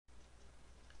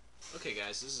Okay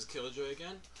guys, this is Killjoy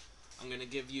again. I'm going to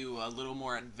give you a little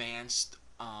more advanced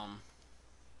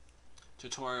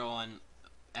tutorial on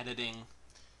editing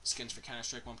skins for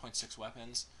Counter-Strike 1.6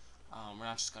 weapons. We're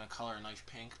not just going to color a knife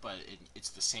pink, but it's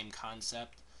the same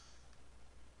concept.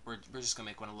 We're just going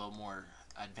to make one a little more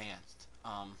advanced.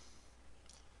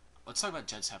 Let's talk about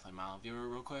Jeds Half-Life Model Viewer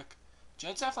real quick.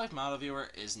 Jeds Half-Life Model Viewer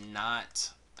is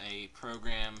not a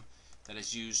program that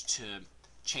is used to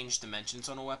change dimensions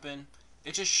on a weapon.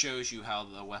 It just shows you how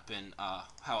the weapon,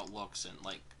 how it looks and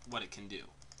like what it can do.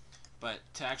 But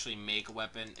to actually make a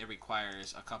weapon, it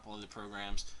requires a couple of the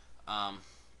programs.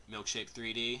 Milkshake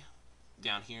 3D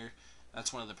down here.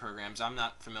 That's one of the programs. I'm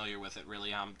not familiar with it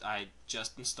really. I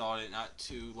just installed it not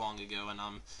too long ago, and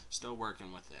I'm still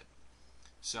working with it.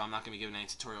 So I'm not going to be giving any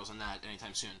tutorials on that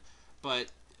anytime soon. But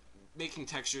making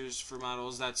textures for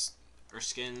models, or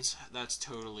skins, that's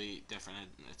totally different.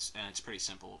 It's pretty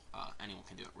simple. Anyone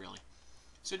can do it really.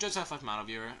 So Jeds Half-Life Model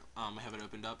Viewer, we have it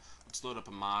opened up. Let's load up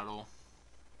a model.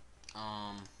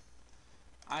 I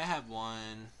have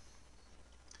an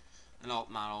alt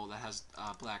model that has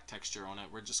black texture on it.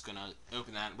 We're just gonna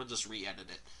open that. We'll just re-edit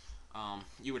it.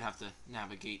 You would have to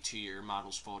navigate to your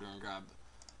models folder and grab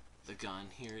the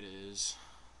gun. Here it is.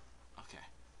 Okay.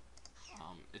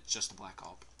 It's just a black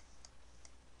alt.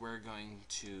 We're going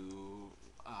to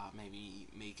maybe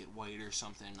make it white or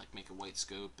something, like make a white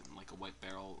scope and like a white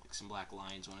barrel, like some black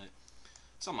lines on it,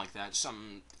 something like that.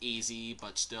 Something easy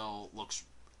but still looks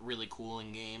really cool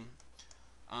in game.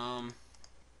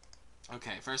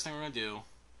 Okay, first thing we're gonna do,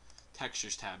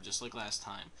 textures tab, just like last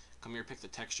time. Come here, pick the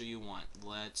texture you want.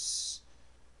 Let's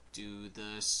do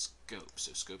the scope.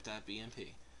 So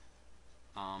scope.bmp.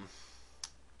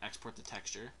 Export the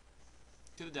texture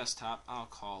to the desktop. I'll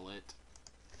call it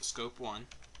scope 1.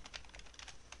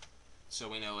 So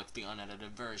we know it's the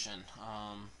unedited version.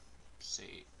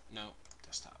 Save. No,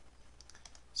 desktop.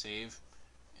 Save.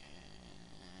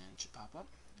 And it should pop up.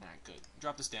 Alright, good.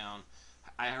 Drop this down.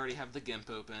 I already have the GIMP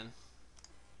open.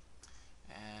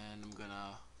 And I'm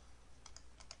gonna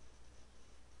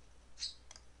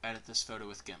edit this photo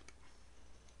with GIMP.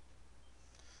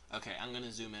 Okay, I'm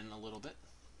gonna zoom in a little bit.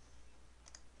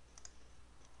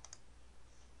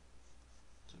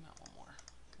 Zoom out one more.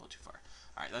 A little too far.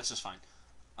 Alright, that's just fine.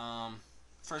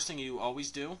 First thing you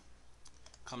always do,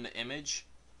 come to Image,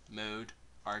 Mode,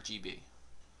 RGB.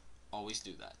 Always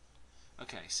do that.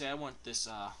 Okay, say I want this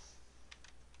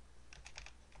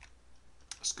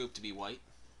scope to be white.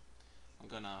 I'm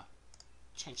gonna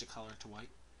change the color to white,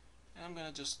 and I'm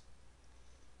gonna just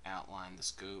outline the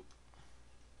scope.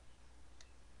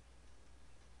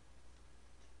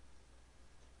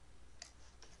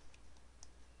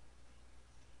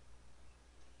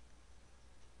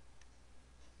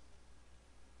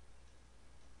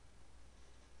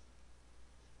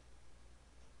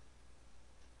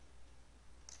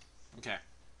 Okay.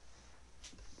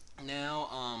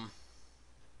 Now,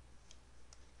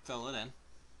 fill it in.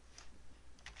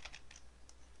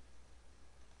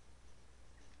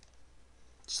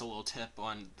 Just a little tip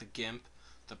on the GIMP.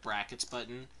 The brackets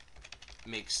button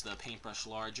makes the paintbrush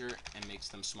larger and makes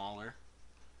them smaller.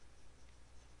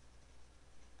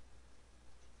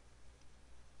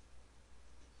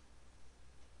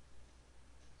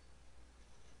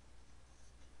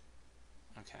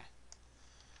 Okay.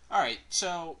 Alright,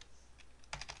 so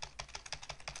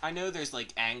I know there's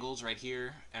like angles right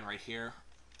here and right here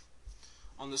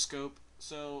on the scope,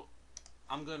 so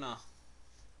I'm gonna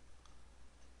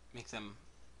make them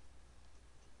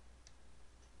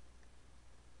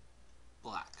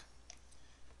black.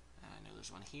 And I know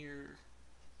there's one here.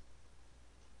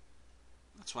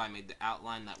 That's why I made the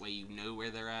outline, that way you know where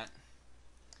they're at,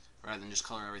 rather than just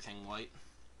color everything white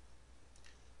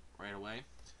right away.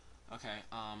 Okay,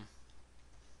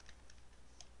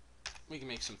 we can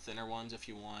make some thinner ones if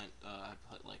you want. I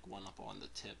put like one up on the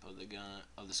tip of the gun,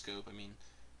 of the scope. I mean,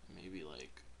 maybe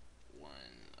like one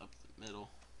up the middle.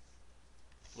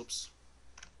 Whoops.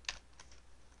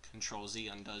 Control Z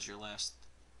undoes your last.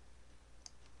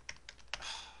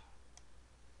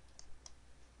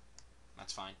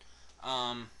 That's fine.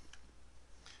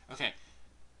 Okay.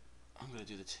 I'm gonna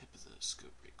do the tip of the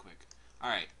scope real quick.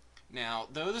 Alright. Now,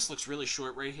 though this looks really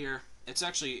short right here, it's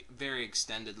actually very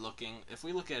extended looking. If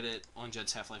we look at it on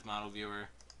Jeds Half-Life Model Viewer,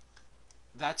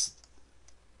 that's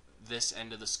this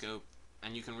end of the scope,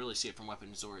 and you can really see it from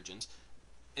Weapons Origins.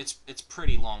 It's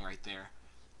pretty long right there.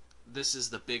 This is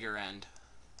the bigger end.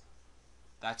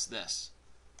 That's this.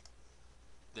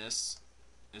 This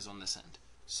is on this end.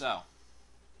 So,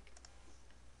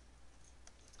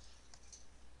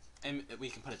 and we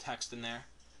can put a text in there.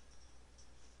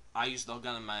 I use the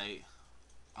gun in my,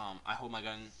 I hold my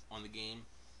gun on the game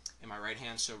in my right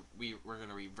hand, so we're going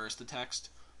to reverse the text.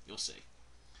 You'll see.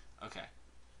 Okay.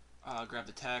 Grab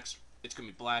the text. It's going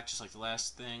to be black, just like the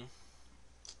last thing.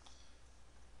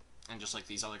 And just like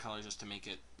these other colors, just to make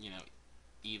it,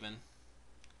 even.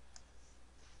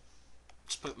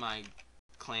 Just put my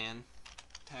clan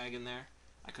tag in there.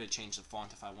 I could have changed the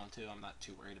font if I want to. I'm not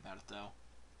too worried about it, though.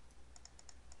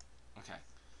 Okay.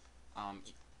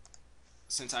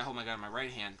 Since I hold my gun in my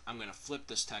right hand, I'm going to flip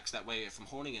this text. That way, if I'm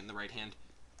holding it in the right hand,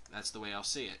 that's the way I'll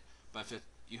see it. But if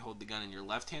you hold the gun in your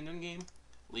left hand in game,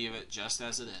 leave it just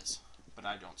as it is. But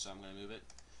I don't, so I'm going to move it.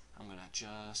 I'm going to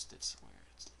adjust. It's where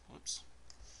it's. Whoops.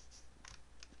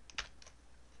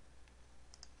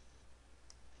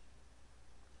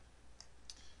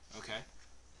 Okay.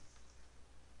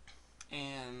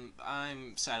 And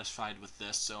I'm satisfied with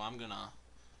this, so I'm going to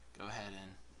go ahead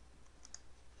and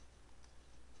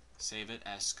save it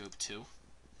as scope 2.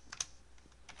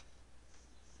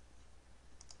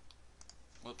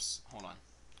 Whoops, hold on.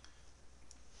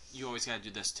 You always got to do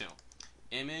this too.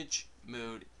 Image,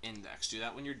 mode, index. Do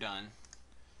that when you're done.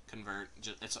 Convert.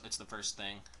 It's the first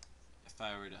thing. If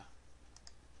I were to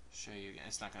show you again,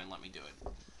 it's not going to let me do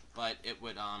it. But it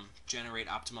would generate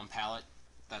optimum palette.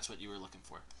 That's what you were looking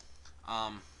for.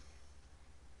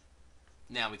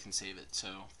 Now we can save it. So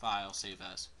file, save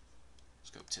as,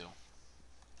 scope 2.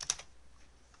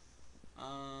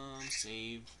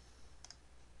 Save.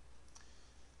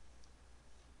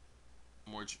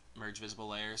 Merge visible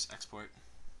layers. Export.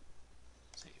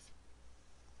 Save.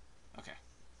 Okay.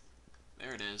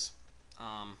 There it is.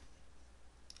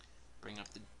 Bring up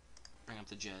the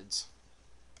Jeds.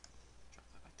 Drop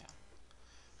that back down.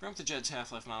 Bring up the Jeds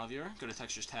Half-Life Model Viewer. Go to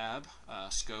Textures tab.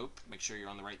 Scope. Make sure you're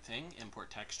on the right thing.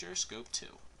 Import texture. Scope 2.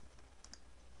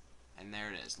 And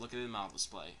there it is. Look at the model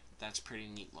display. That's pretty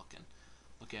neat looking.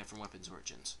 Look at it from Weapons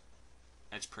Origins.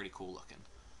 That's pretty cool looking.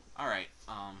 Alright,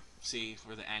 see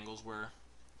where the angles were?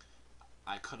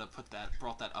 I could have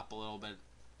brought that up a little bit,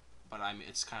 but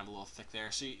it's kind of a little thick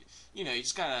there. So, you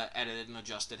just gotta edit it and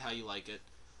adjust it how you like it.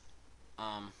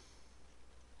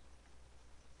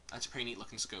 That's a pretty neat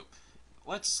looking scope.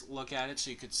 Let's look at it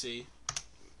so you could see.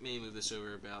 Maybe move this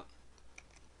over about.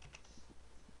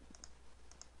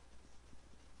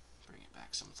 Bring it back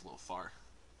some, it's a little far.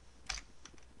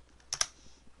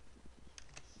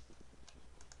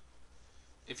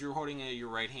 If you're holding it in your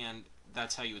right hand,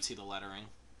 that's how you would see the lettering.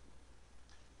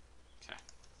 Okay.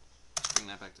 Bring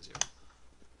that back to 0.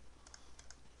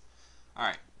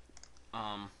 Alright.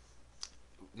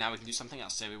 Now we can do something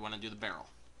else. Say we want to do the barrel.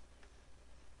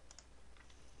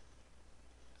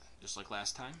 Just like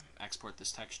last time, export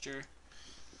this texture.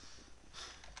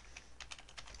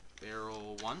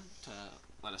 Barrel 1 to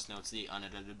let us know it's the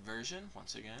unedited version.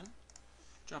 Once again.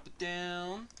 Drop it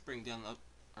down. Bring down the...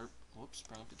 Whoops,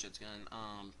 bring up the Jets gun.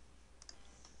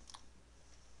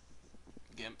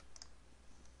 Gimp.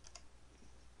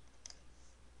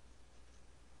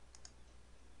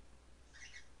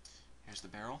 Here's the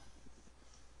barrel.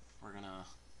 We're gonna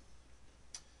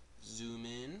zoom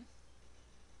in.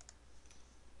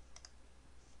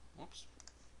 Whoops.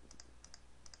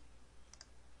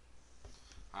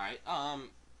 Alright,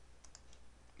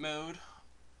 mode,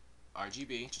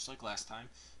 RGB, just like last time.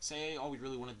 Say all we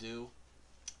really want to do.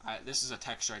 This is a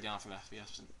texture I downloaded from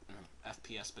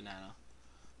FPS Banana.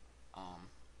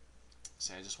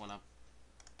 Say I just want to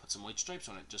put some white stripes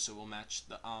on it, just so we'll match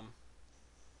the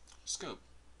scope.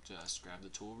 Just grab the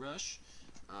tool brush,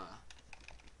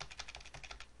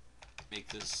 make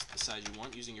this the size you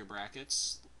want using your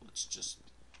brackets.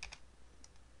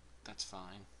 That's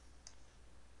fine.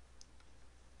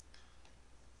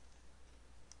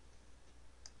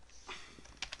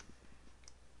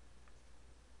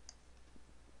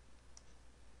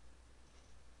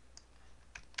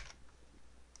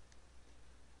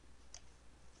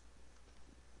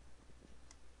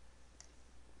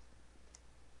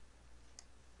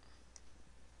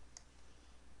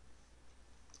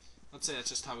 Let's say that's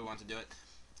just how we want to do it.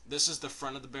 This is the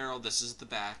front of the barrel, this is the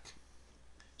back.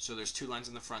 So there's 2 lines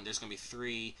in the front, there's going to be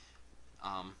 3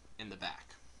 in the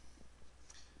back.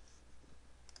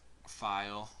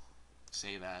 File,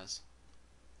 save as.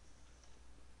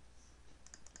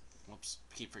 Whoops,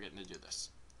 keep forgetting to do this.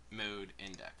 Mode,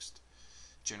 indexed.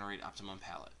 Generate optimum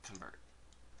palette, convert.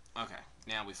 Okay,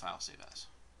 now we file, save as.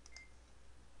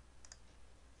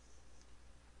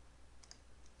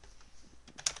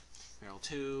 Barrel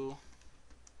 2,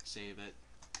 save it.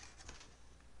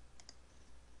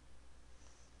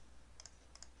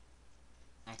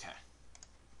 Okay.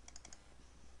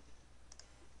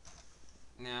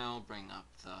 Now bring up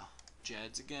the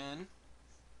Jeds again.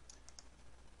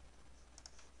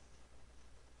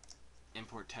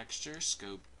 import texture,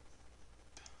 scope,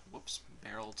 whoops,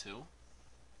 barrel 2,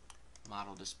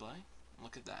 model display.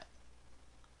 Look at that.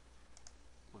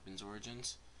 Weapons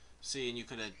origins. See, and you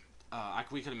could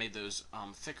have, we could have made those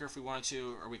thicker if we wanted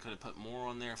to, or we could have put more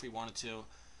on there if we wanted to.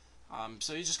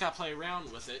 So you just gotta play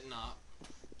around with it and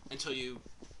until you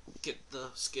get the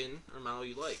skin or model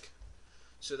you like.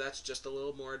 So that's just a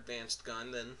little more advanced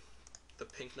gun than the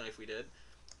pink knife we did,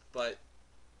 but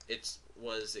it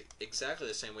was exactly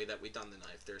the same way that we done the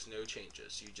knife. There's no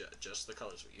changes. You just the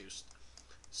colors we used.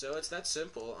 So it's that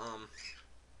simple.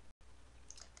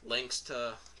 Links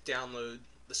to download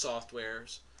the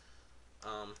softwares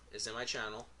is in my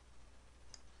channel.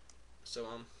 So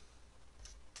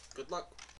good luck.